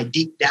why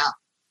deep down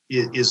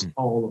is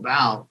all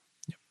about.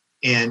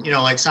 And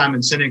like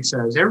Simon Sinek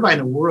says, everybody in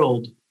the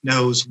world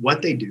knows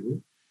what they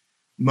do.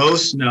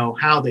 Most know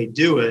how they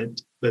do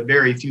it, but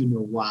very few know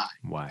why.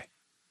 Why?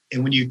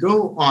 And when you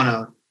go on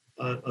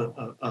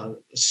a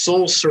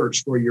soul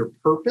search for your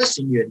purpose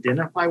and you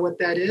identify what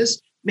that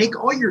is, make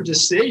all your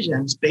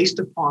decisions based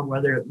upon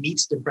whether it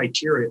meets the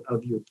criteria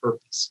of your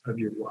purpose, of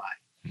your why.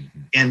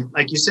 Mm-hmm. And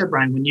like you said,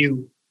 Brian, when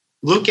you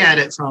look at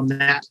it from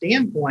that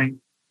standpoint,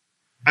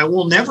 I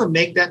will never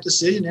make that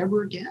decision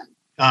ever again.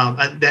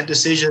 That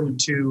decision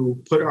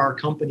to put our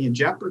company in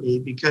jeopardy,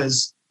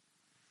 because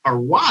our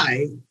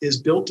why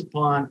is built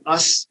upon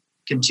us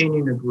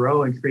continuing to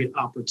grow and create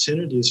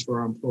opportunities for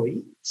our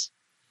employees.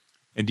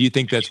 And do you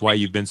think that's why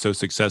you've been so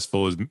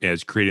successful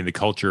as creating the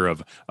culture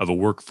of a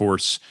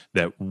workforce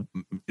that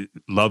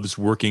loves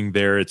working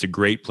there? It's a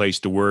great place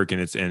to work,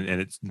 and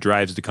it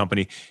drives the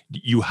company.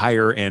 You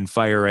hire and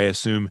fire, I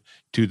assume,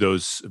 to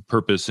those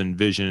purpose and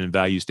vision and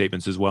value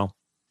statements as well.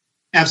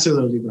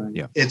 Absolutely, Brian.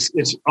 Yeah.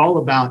 It's all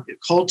about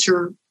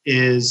culture.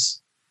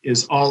 Is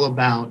all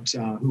about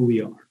who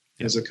we are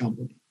as a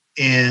company,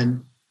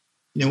 and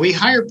we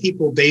hire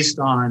people based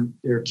on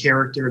their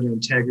character, their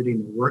integrity,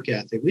 and their work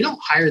ethic. We don't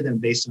hire them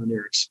based on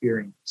their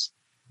experience.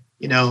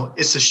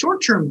 It's a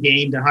short-term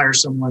gain to hire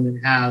someone that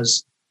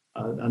has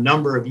a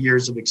number of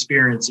years of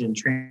experience in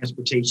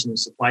transportation and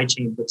supply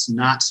chain, but it's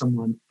not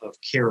someone of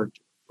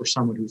character or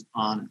someone who's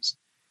honest.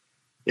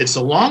 It's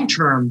a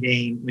long-term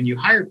gain when you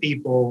hire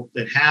people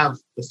that have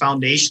the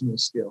foundational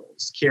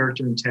skills,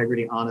 character,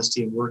 integrity,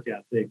 honesty, and work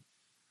ethic.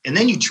 And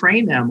then you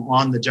train them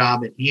on the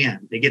job at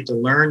hand. They get to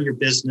learn your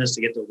business.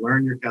 They get to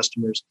learn your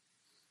customers.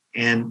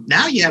 And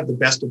now you have the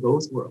best of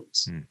both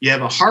worlds. You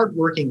have a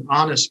hardworking,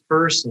 honest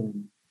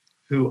person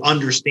who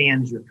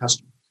understands your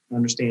customers,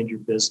 understands your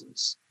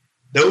business.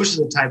 Those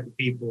are the type of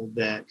people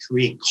that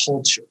create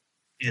culture.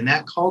 And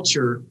that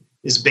culture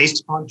is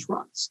based upon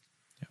trust.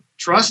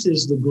 Trust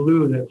is the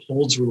glue that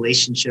holds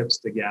relationships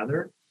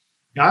together.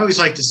 I always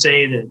like to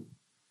say that,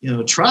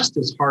 trust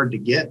is hard to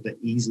get, but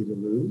easy to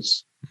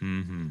lose.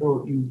 Mm-hmm.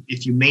 So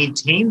if you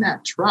maintain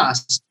that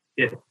trust,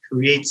 it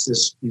creates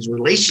these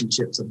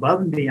relationships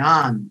above and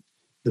beyond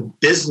the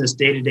business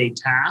day-to-day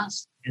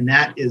tasks. And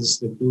that is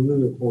the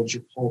glue that holds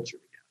your culture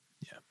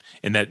together. Yeah.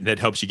 And that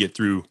helps you get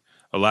through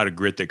a lot of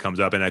grit that comes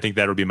up. And I think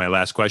that'll be my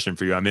last question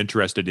for you. I'm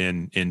interested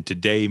in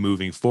today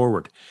moving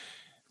forward.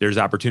 There's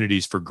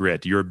opportunities for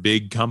grit. You're a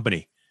big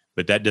company,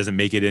 but that doesn't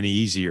make it any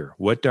easier.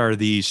 What are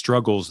the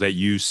struggles that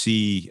you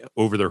see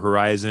over the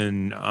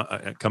horizon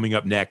coming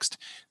up next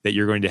that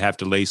you're going to have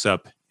to lace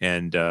up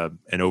and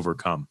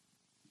overcome?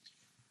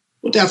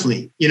 Well,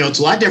 definitely. It's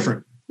a lot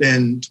different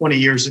than 20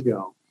 years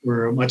ago.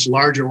 We're a much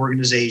larger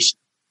organization.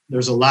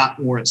 There's a lot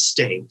more at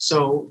stake.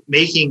 So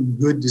making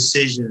good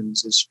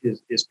decisions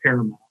is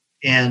paramount.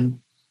 And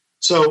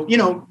so,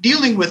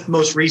 dealing with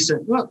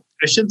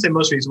I shouldn't say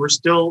most recent, we're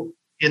still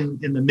in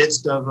the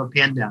midst of a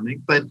pandemic,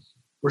 but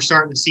we're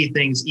starting to see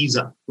things ease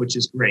up, which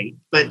is great.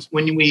 But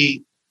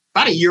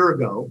about a year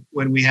ago,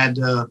 when we had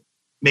to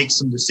make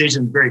some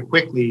decisions very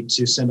quickly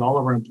to send all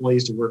of our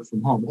employees to work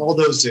from home, all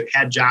those that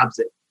had jobs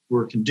that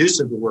were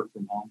conducive to work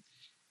from home,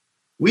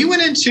 we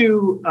went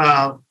into,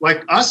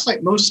 like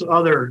most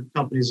other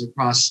companies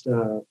across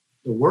the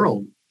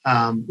world,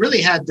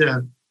 really had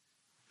to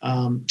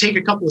take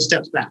a couple of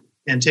steps back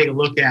and take a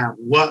look at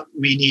what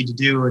we need to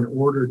do in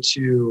order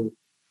to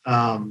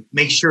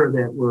make sure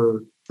that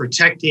we're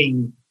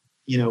protecting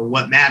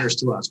what matters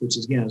to us, which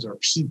is our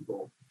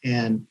people.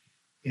 And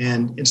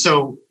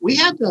so we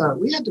had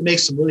to make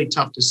some really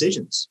tough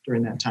decisions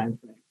during that time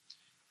frame.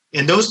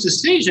 And those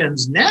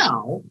decisions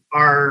now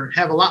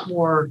have a lot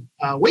more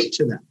weight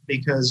to them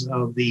because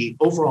of the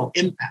overall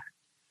impact.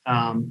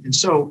 And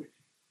so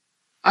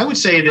I would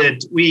say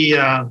that we,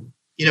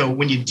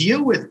 when you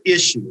deal with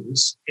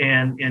issues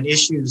and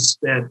issues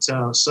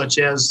that such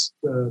as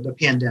the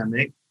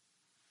pandemic,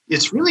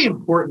 it's really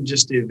important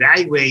just to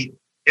evaluate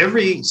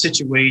every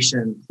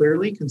situation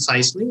clearly,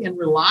 concisely, and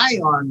rely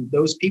on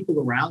those people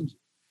around you.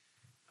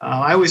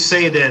 I always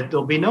say that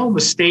there'll be no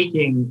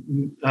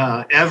mistaking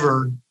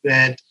ever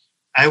that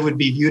I would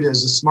be viewed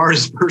as the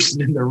smartest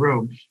person in the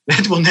room.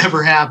 That will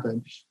never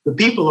happen. The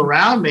people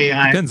around me,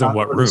 depends on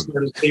what room. The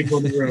smartest people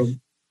in the room.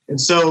 And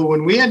so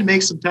when we had to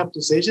make some tough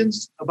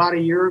decisions about a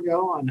year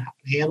ago on how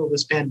to handle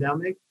this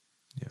pandemic,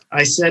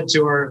 I said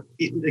to our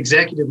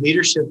executive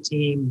leadership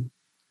team,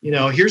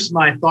 here's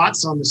my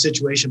thoughts on the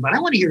situation, but I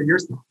want to hear your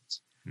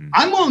thoughts.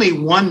 I'm only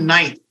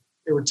 1/9.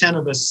 There were 10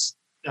 of us,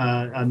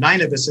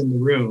 9 of us in the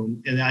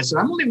room. And I said,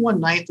 I'm only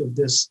 1/9 of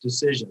this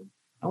decision.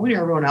 I want to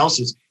hear everyone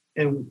else's.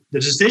 And the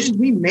decisions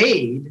we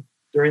made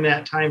during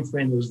that time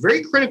frame that was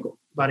very critical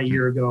about a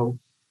year ago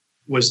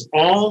was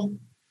all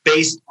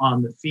based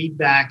on the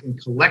feedback and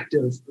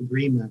collective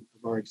agreement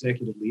of our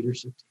executive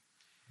leadership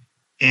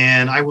team.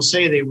 And I will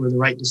say they were the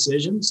right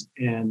decisions.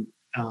 And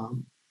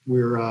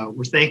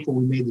we're thankful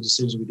we made the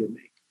decisions we did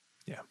make.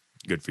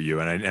 Good for you.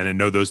 And I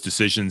know those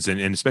decisions, and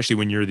especially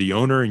when you're the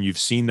owner and you've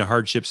seen the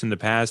hardships in the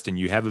past and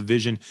you have a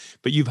vision,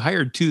 but you've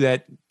hired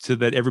so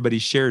that everybody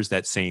shares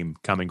that same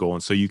common goal.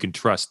 And so you can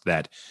trust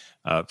that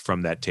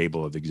from that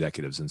table of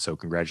executives. And so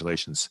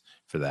congratulations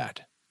for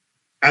that.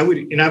 I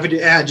would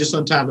add just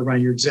on top of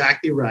Ryan, you're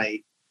exactly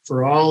right.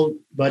 For all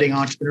budding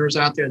entrepreneurs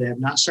out there that have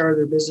not started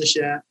their business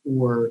yet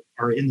or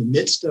are in the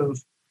midst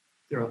of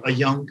a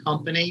young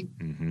company,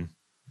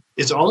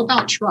 it's all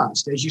about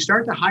trust. As you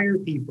start to hire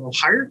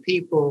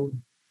people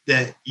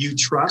that you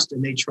trust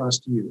and they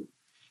trust you.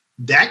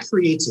 That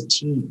creates a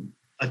team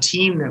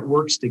that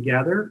works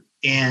together.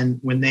 And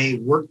when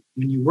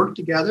you work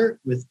together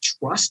with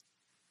trust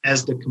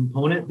as the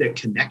component that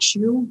connects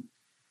you,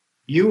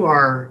 you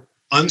are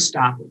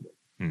unstoppable.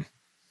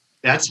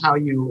 That's how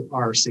you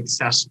are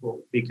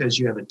successful, because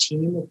you have a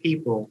team of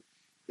people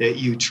that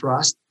you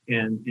trust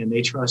and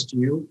they trust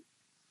you.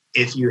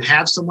 If you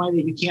have somebody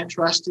that you can't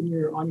trust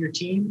on your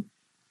team,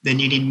 then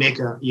you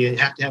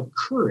have to have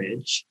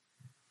courage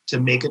to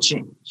make a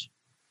change.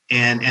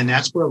 And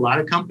that's where a lot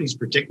of companies,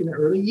 particularly in the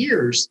early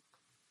years,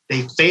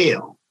 they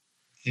fail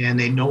and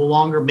they no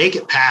longer make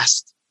it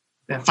past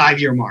that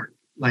 5-year mark.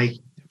 Like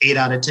 8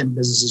 out of 10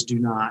 businesses do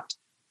not,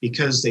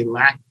 because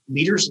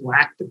leaders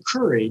lack the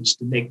courage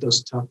to make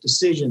those tough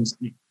decisions.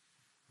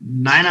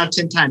 9 out of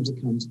 10 times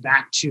it comes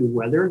back to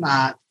whether or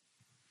not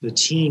the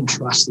team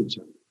trusts each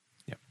other.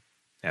 Yep,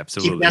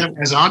 absolutely.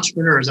 As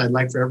entrepreneurs, I'd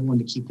like for everyone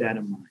to keep that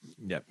in mind.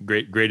 Yeah,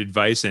 great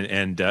advice.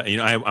 And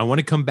I want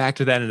to come back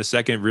to that in a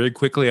second. Really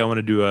quickly, I want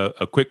to do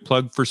a quick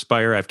plug for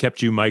Spire. I've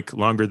kept you, Mike,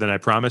 longer than I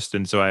promised,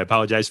 and so I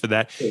apologize for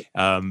that.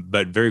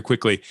 But very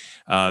quickly,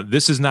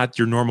 this is not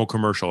your normal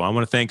commercial. I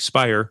want to thank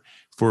Spire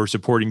for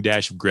supporting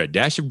Dash of Grit.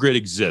 Dash of Grit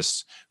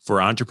exists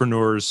for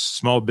entrepreneurs,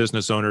 small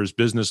business owners,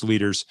 business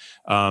leaders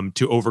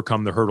to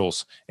overcome the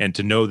hurdles and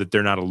to know that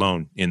they're not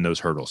alone in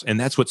those hurdles. And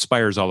that's what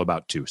Spire is all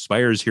about too.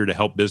 Spire is here to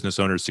help business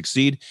owners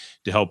succeed,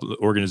 to help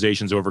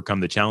organizations overcome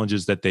the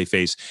challenges that they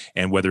face.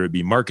 And whether it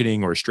be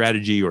marketing or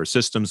strategy or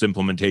systems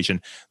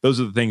implementation, those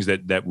are the things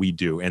that we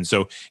do. And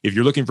so if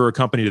you're looking for a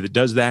company that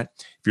does that,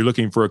 if you're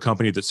looking for a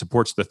company that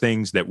supports the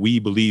things that we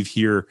believe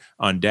here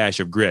on Dash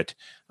of Grit,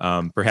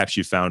 perhaps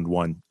you found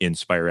one in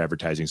Spire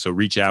Advertising. So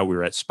reach out.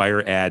 We're at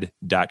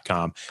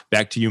spiread.com.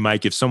 Back to you,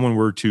 Mike. If someone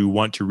were to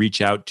want to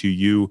reach out to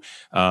you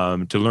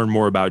to learn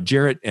more about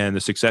Jarrett and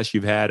the success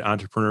you've had,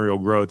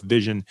 entrepreneurial growth,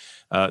 vision,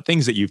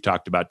 things that you've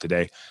talked about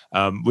today,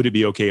 would it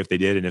be okay if they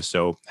did? And if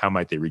so, how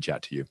might they reach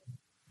out to you?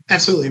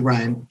 Absolutely,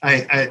 Ryan.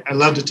 I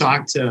love to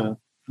talk to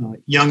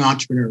young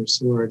entrepreneurs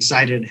who are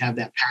excited and have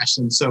that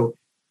passion. So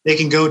they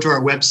can go to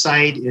our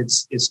website.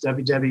 It's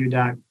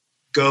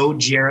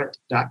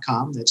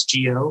www.gojarrett.com. That's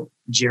G-O,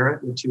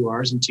 Jarrett with 2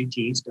 R's and 2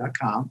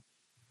 T's.com.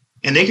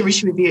 And they can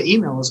reach me via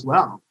email as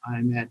well.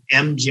 I'm at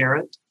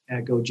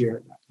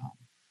mjarrett@gojarrett.com.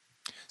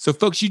 So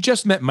folks, you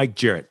just met Mike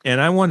Jarrett, and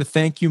I want to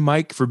thank you,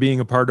 Mike, for being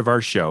a part of our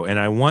show. And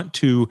I want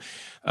to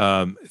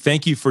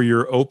thank you for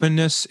your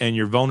openness and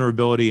your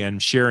vulnerability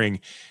and sharing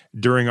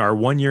during our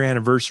 1-year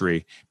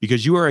anniversary,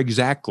 because you are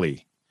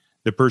exactly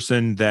the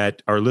person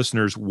that our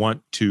listeners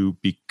want to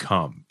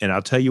become. And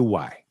I'll tell you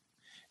why.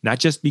 Not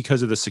just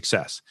because of the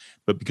success,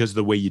 but because of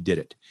the way you did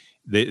it.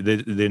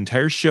 The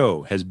entire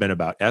show has been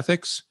about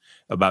ethics,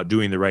 about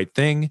doing the right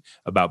thing,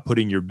 about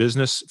putting your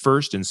business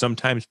first, and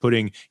sometimes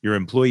putting your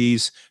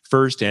employees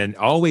first, and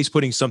always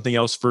putting something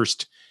else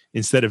first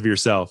instead of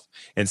yourself.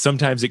 And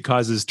sometimes it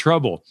causes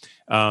trouble.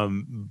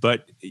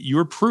 But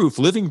you're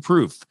living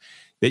proof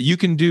that you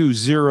can do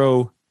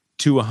 0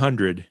 to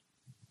 100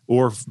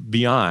 or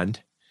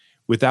beyond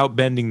without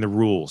bending the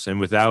rules and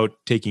without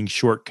taking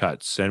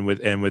shortcuts and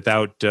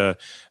without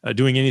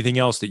doing anything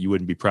else that you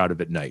wouldn't be proud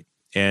of at night.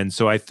 And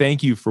so I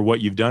thank you for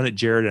what you've done at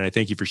Jarrett, and I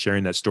thank you for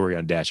sharing that story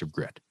on Dash of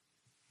Grit.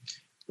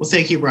 Well,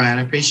 thank you, Brian.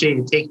 I appreciate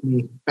you taking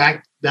me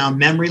back down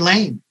memory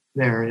lane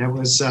there. It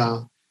was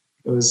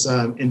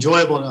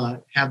enjoyable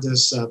to have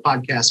this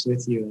podcast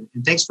with you,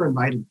 and thanks for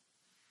inviting me.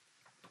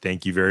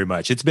 Thank you very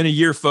much. It's been a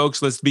year,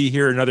 folks. Let's be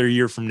here another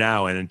year from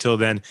now. And until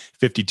then,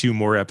 52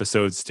 more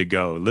episodes to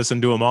go. Listen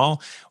to them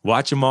all,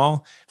 watch them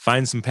all,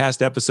 find some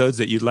past episodes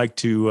that you'd like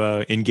to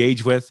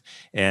engage with.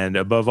 And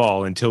above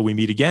all, until we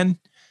meet again,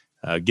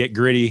 get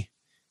gritty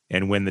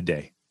and win the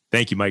day.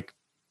 Thank you, Mike.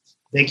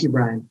 Thank you,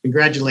 Brian.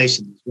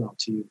 Congratulations as well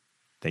to you.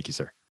 Thank you,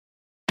 sir.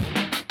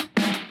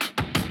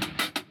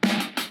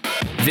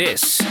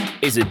 This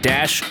is a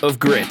Dash of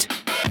Grit.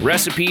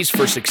 Recipes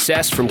for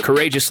success from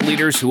courageous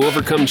leaders who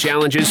overcome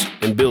challenges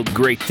and build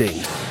great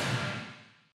things.